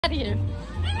Out of here.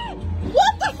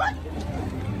 What the fuck?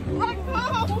 Let go.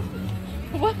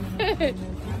 What?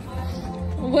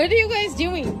 What are you guys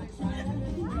doing?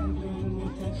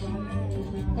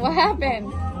 What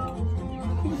happened?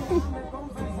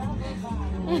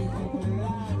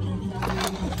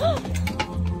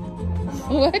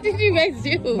 What did you guys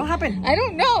do? What happened? I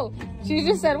don't know. She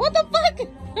just said, "What the fuck?"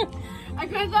 I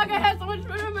couldn't talk. I had so much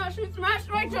food in my mouth. She smashed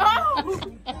my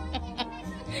toe.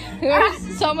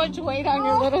 There's so much weight on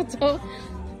your little toe.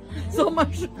 So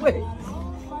much weight.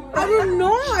 I didn't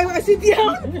know. I sit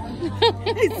down.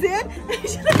 I said,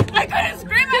 I couldn't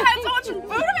scream. I had so much food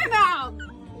in my mouth.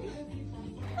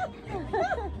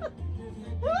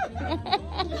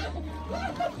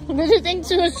 Did you think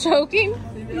she was choking?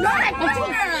 No, I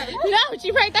couldn't. No,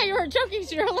 she probably thought you were choking.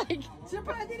 So you're like, She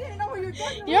probably didn't know what you were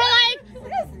talking about. you're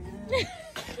like,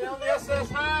 Sylvia says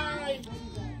hi.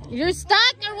 you're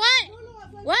stuck or what?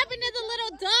 What happened to the little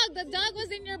dog? The dog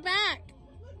was in your back.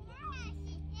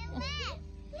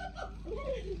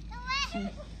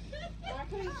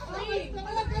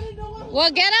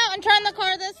 Well, get out and turn the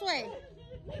car this way.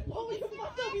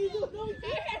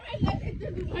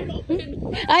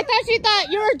 I thought she thought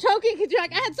you were choking because you're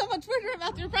like, I had so much food in my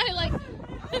mouth. You're probably like...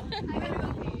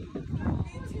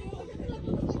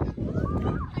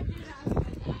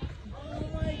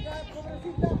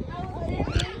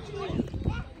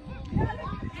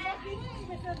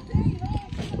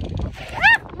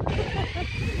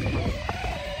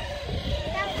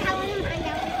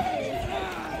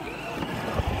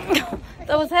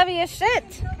 That was heavy as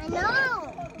shit. I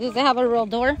know. Does it have a real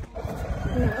door?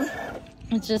 No.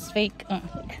 It's just fake.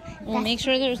 We'll make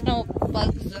sure there's no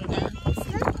bugs in there.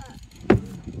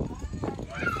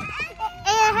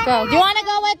 Go. Do you want to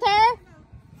go with her?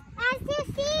 Has to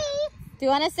see. Do you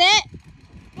want to sit?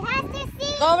 Has to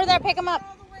see. Go over there, pick him up.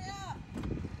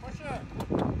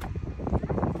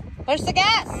 Push the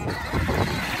gas. I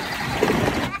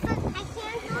can't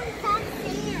go inside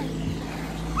sand.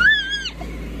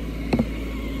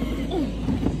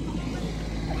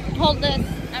 Hold this.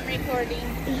 I'm recording.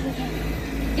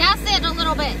 Gas it a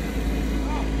little bit.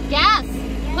 Gas.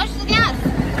 Push the gas.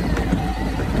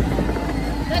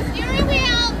 The steering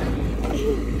wheel.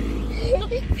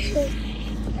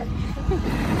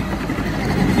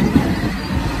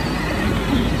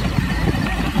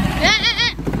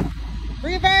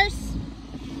 Reverse.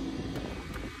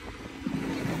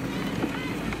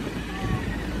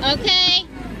 Okay.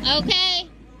 Okay.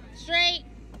 Straight.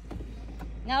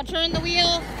 Now turn the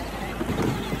wheel.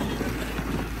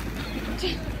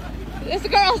 This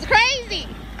girl's crazy.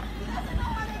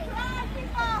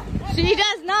 She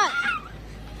does not.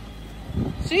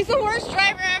 She's the worst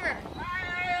driver ever.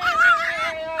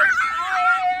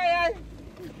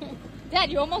 Dad,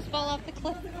 you almost fell off the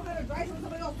cliff.